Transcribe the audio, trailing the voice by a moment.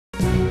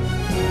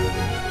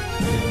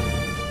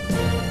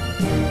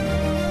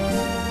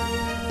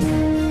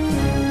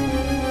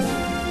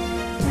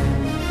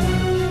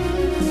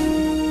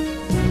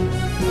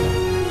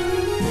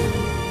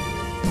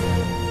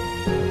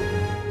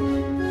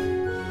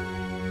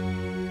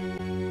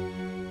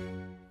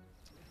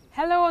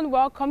and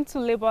welcome to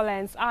Labor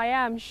Lens. I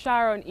am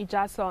Sharon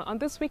Ijason. On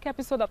this week's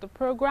episode of the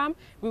program,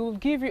 we will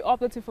give you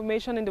update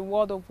information in the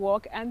world of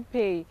work and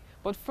pay.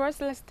 But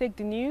first, let's take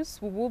the news.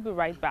 We will be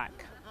right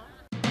back.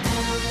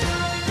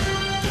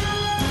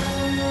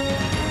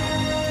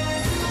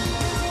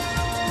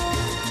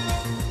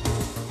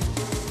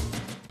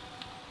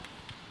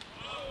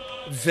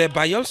 The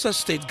Bayelsa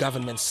state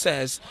government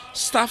says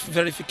staff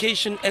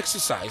verification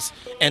exercise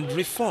and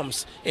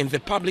reforms in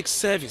the public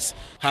service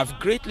have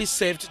greatly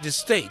saved the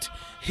state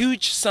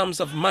huge sums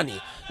of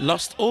money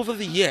lost over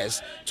the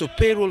years to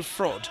payroll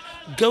fraud,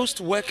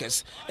 ghost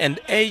workers and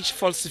age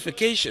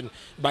falsification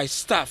by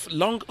staff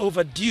long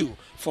overdue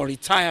for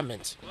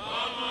retirement.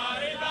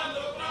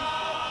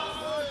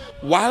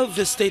 While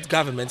the state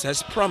government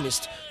has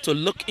promised to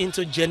look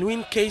into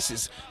genuine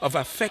cases of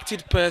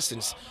affected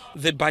persons,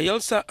 the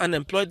Bayelsa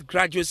Unemployed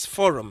Graduates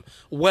Forum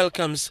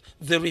welcomes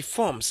the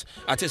reforms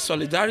at a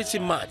solidarity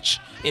march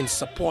in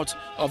support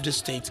of the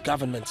state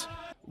government.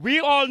 We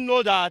all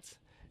know that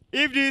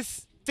if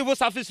this civil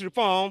service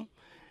reform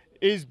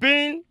is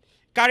being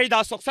carried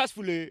out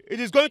successfully,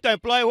 it is going to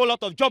employ a whole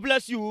lot of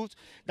jobless youth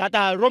that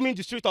are roaming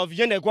the streets of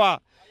Yenegua.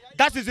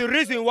 That is the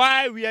reason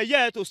why we are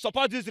here to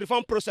support this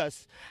reform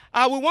process.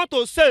 And we want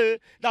to say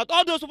that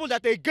all those people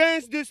that are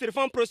against this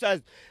reform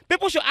process,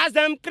 people should ask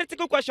them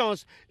critical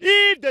questions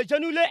if they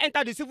genuinely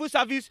enter the civil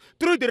service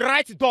through the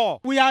right door.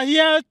 We are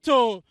here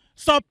to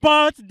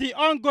support the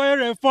ongoing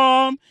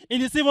reform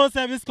in the Civil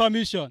Service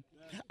Commission.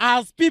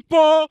 As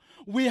people,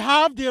 we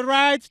have the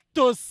right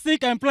to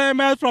seek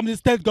employment from the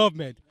state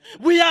government.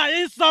 We are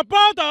in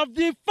support of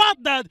the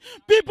fact that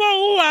people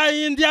who are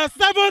in their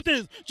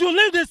 70s should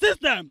leave the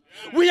system.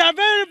 We are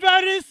very,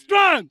 very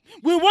strong.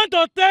 We want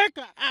to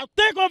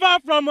take over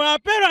from our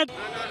parents.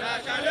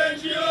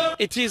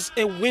 It is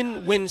a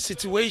win-win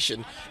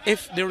situation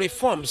if the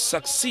reforms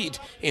succeed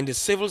in the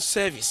civil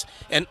service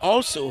and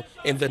also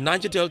in the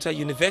Niger Delta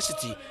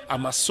University,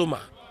 Amasoma.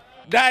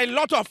 There are a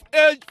lot of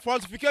age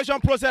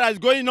falsification process that is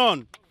going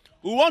on.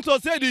 We want to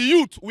say the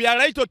youth, we are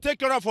ready to take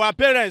care of our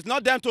parents,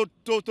 not them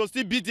to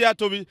still be there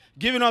to be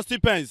giving us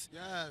stipends.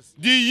 Yes.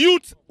 The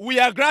youth, we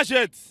are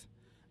graduates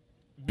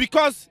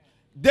because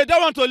they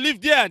don't want to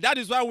live there. That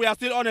is why we are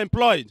still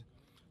unemployed.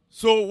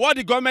 So what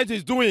the government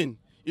is doing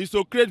is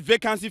to create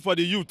vacancy for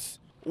the youth.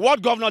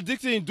 What Governor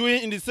Dixon is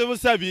doing in the civil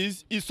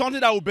service is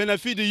something that will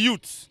benefit the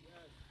youth.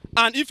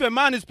 And if a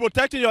man is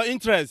protecting your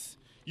interests,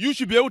 you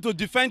should be able to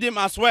defend him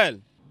as well.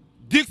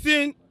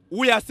 Dixon,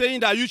 we are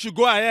saying that you should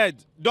go ahead.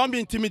 Don't be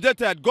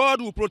intimidated.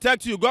 God will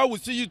protect you. God will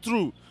see you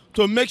through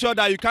to make sure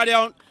that you carry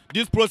on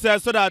this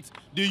process so that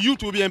the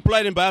youth will be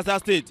employed in Bayelsa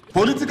State.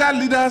 Political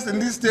leaders in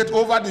this state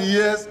over the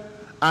years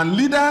and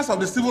leaders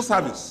of the civil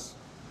service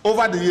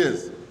over the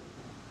years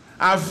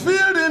have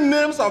filled in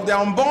names of their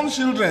unborn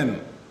children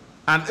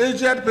and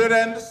aged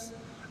parents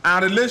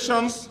and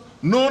relations,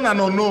 known and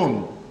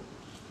unknown,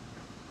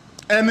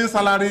 earning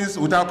salaries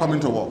without coming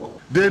to work.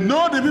 They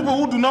know the people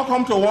who do not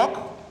come to work,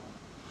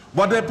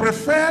 but they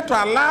prefer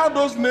to allow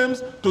those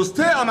names to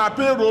stay on our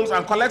payrolls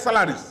and collect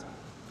salaries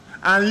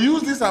and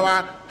use these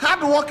our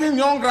hard-working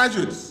young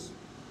graduates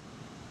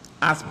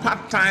as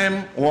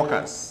part-time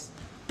workers,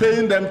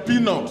 paying them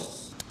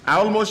peanuts. I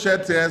almost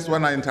shed tears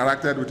when I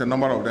interacted with a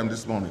number of them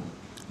this morning.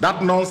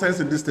 That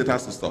nonsense in this state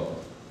has to stop.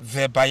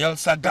 The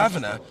Bayelsa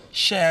governor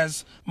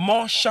shares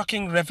more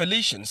shocking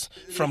revelations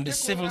from the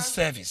civil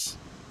service.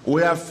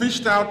 We have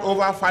fished out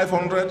over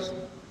 500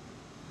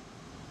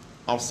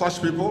 of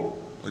such people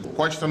with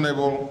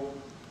questionable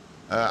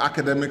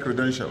academic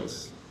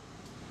credentials.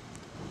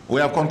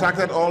 We have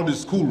contacted all the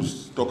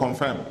schools to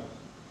confirm.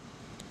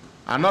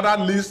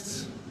 Another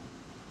list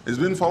is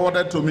being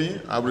forwarded to me.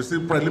 I've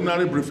received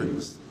preliminary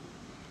briefings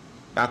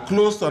that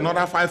close to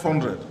another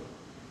 500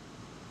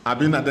 have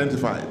been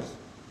identified.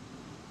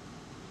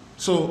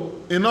 So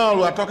in all,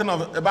 we are talking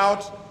of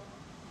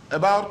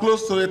about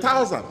close to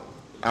 1,000.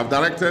 I've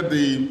directed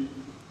the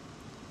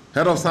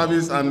head of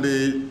service and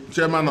the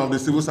chairman of the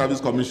Civil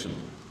Service Commission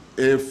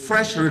a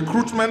fresh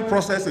recruitment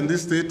process in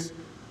this state.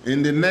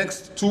 In the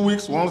next 2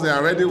 weeks, once they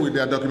are ready with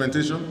their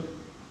documentation,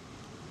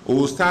 we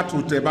will start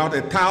with about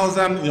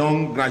 1,000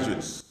 young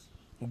graduates.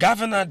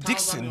 Governor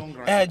Dixon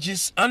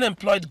urges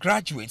unemployed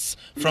graduates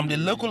from the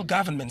local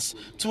governments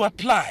to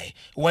apply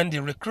when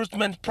the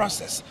recruitment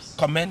process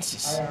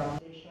commences.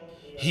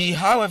 He,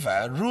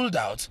 however, ruled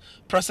out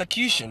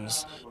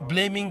prosecutions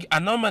blaming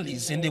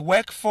anomalies in the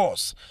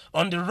workforce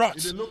on the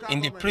rot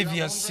in the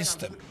previous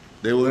system.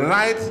 They will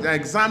write their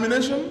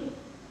examination.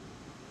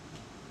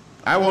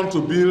 I want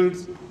to build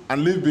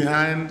and leave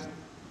behind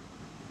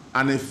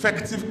an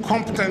effective,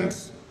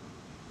 competent,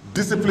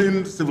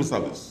 disciplined civil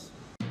service.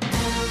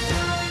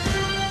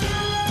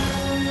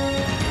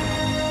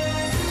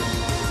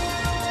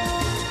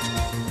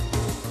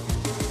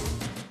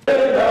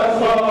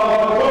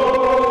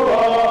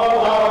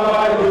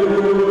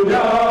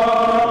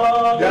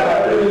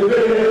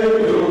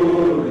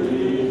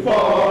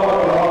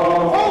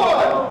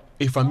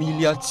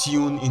 familiar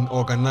tune in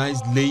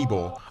organized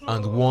labor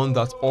and one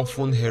that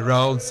often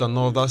heralds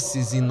another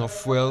season of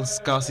fuel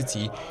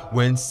scarcity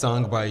when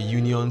sung by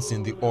unions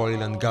in the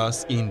oil and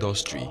gas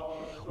industry.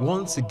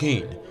 Once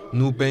again,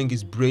 NUPENG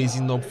is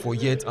bracing up for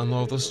yet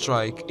another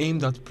strike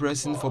aimed at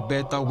pressing for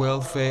better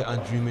welfare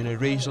and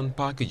remuneration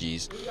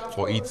packages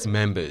for its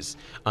members.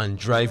 And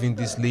driving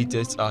this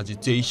latest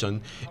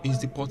agitation is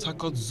the Port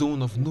Harcourt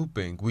zone of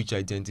NUPENG, which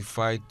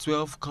identified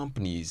 12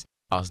 companies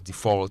as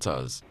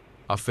defaulters.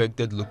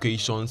 Affected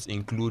locations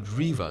include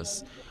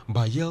Rivers,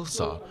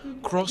 Bayelsa,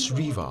 Cross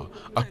River,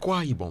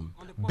 Akwa Ibom,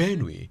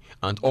 Benue,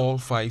 and all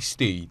 5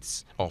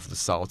 states of the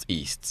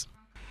southeast.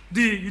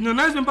 The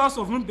unionized members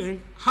of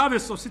NUPENG have a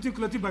substitute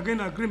collective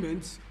bargaining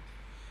agreement,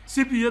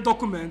 CPA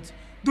document,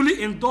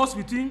 duly endorsed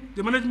between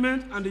the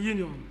management and the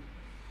union.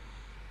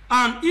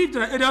 And if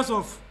there are areas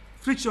of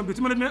friction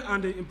between management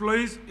and the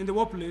employees in the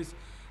workplace,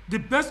 the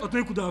best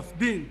alternative could have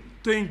been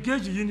to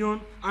engage the union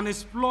and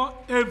explore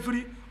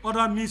every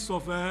other means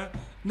of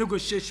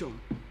negotiation.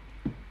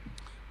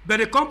 But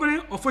the company,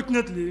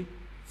 unfortunately,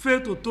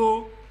 failed to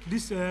toe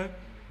this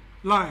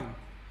line.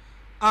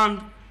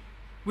 And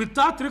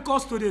without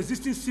recourse to the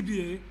existing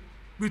CBA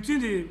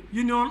between the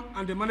union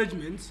and the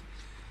management,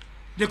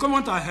 they come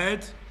on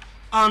ahead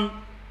and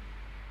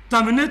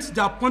terminate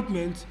the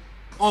appointment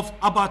of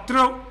about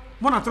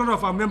 100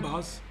 of our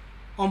members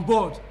on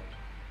board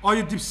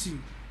Oil Deep Sea,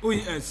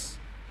 OES.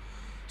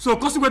 So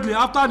consequently,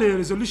 after the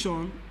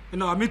resolution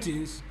in our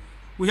meetings,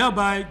 we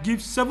hereby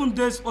give 7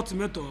 days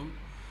ultimatum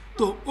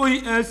to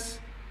OES,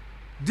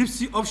 Deep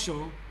Sea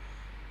Offshore,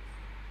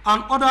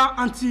 and other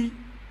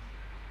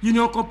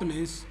anti-union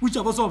companies which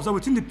have also observed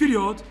within the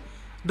period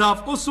that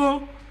have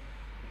also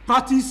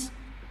practiced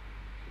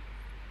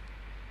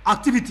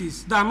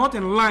activities that are not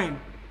in line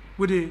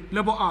with the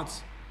Labour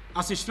Act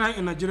as enshrined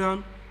in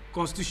Nigerian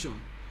Constitution.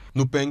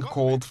 NUPENG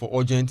called for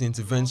urgent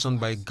intervention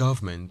by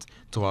government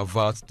to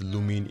avert the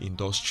looming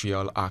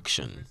industrial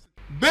action.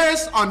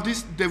 Based on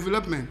this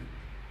development,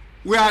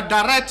 we are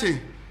directing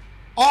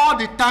all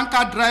the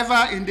tanker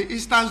drivers in the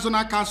Eastern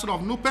Zonal Council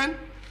of NUPENG,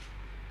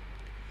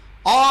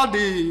 all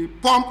the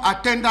pump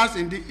attendants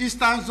in the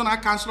Eastern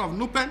Zonal Council of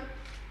NUPENG,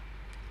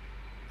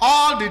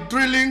 all the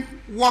drilling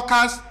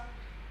workers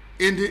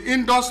in the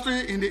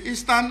industry in the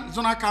Eastern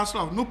Zonal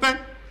Council of NUPENG.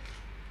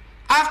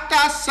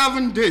 After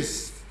 7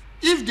 days,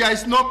 if there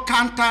is no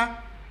counter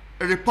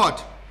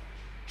report,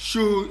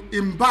 should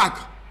embark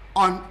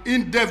on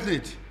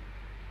indefinite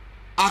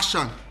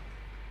action.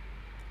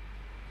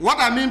 What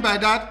I mean by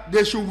that,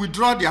 they should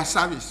withdraw their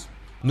service.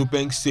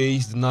 NUPENG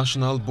says the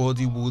national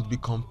body would be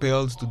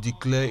compelled to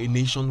declare a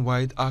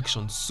nationwide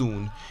action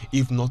soon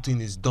if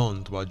nothing is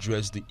done to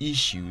address the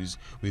issues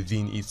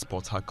within its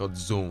Port Harcourt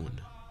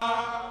zone.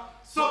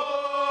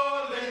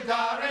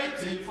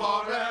 Solidarity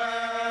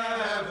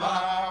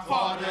forever,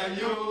 for the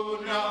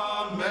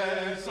union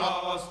makes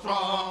us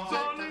strong.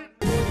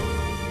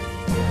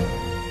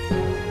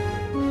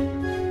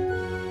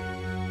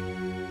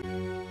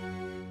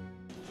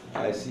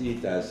 I see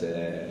it as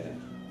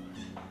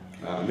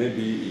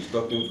maybe he's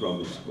talking from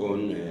his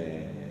own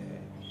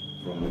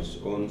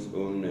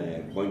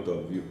point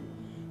of view,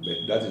 but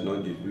that is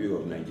not the view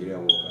of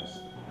Nigerian workers.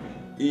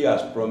 He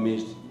has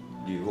promised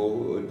the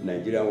whole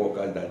Nigerian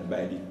workers that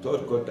by the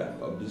 3rd quarter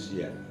of this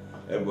year,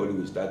 everybody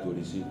will start to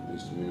receive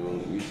this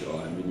minimum wage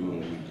or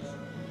minimum wages.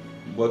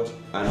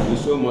 And we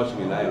so much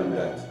rely on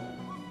that.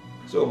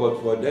 So, but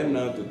for him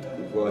now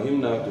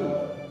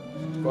to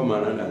come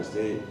around and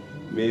say,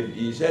 maybe,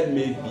 he said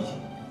maybe.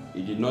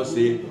 He did not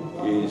say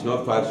it's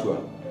not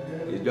factual.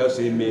 He just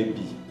said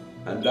maybe.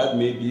 And that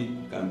maybe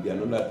can be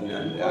another thing.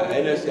 And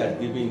NSC has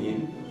given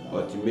him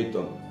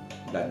ultimatum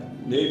that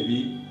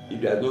maybe if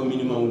there is no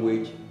minimum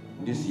wage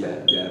this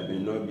year, there will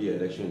not be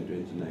election in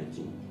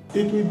 2019.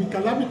 It will be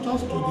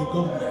calamitous to the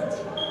government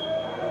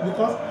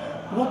because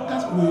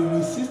workers will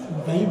resist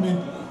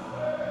vehemently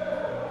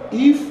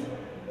if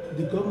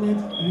the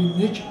government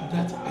renege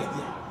that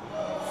idea.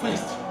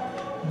 First,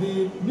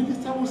 the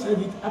minister who said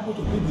it happened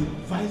to be the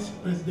vice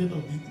president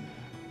of the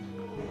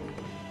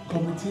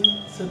committee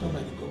set up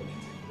by the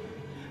government.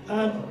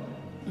 And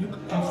you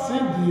have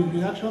seen the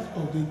reactions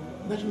of the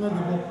national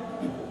level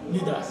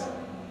leaders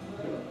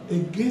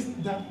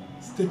against that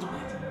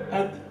statement.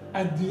 And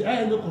at the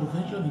ILO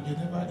convention in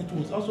Geneva, it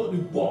was also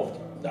revolved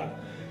that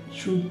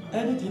should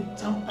anything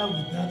tamper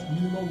with that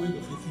minimum wage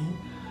of a thing,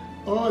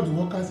 all the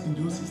workers in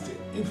those systems.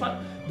 In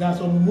fact, there's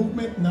some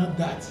movement now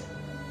that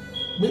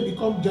may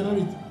become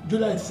July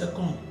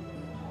 2nd,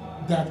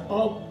 that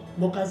all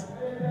workers,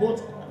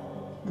 both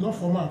not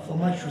formal and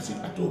formal, should sit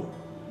at home.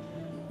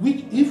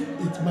 Which, if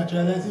it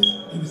materializes,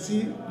 you will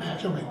see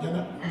action by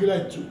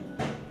July 2.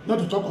 Not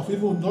to talk of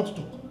even not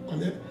to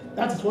collect.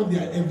 That is what they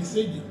are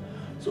envisaging.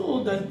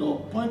 So there is no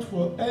point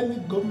for any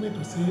government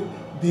to say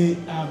they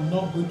are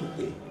not going to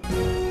pay.